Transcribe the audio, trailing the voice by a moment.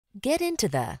Get into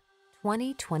the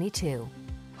 2022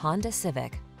 Honda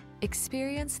Civic.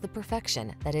 Experience the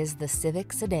perfection that is the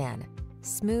Civic sedan.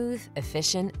 Smooth,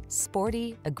 efficient,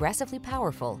 sporty, aggressively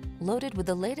powerful, loaded with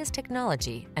the latest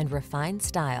technology and refined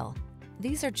style.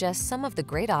 These are just some of the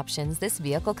great options this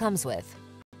vehicle comes with: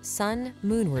 sun,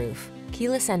 moonroof,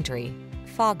 keyless entry,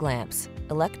 fog lamps,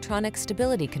 electronic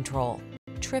stability control,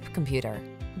 trip computer,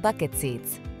 bucket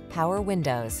seats, power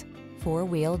windows,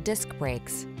 four-wheel disc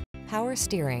brakes, power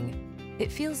steering. It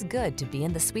feels good to be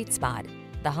in the sweet spot.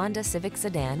 The Honda Civic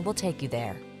sedan will take you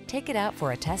there. Take it out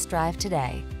for a test drive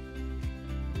today.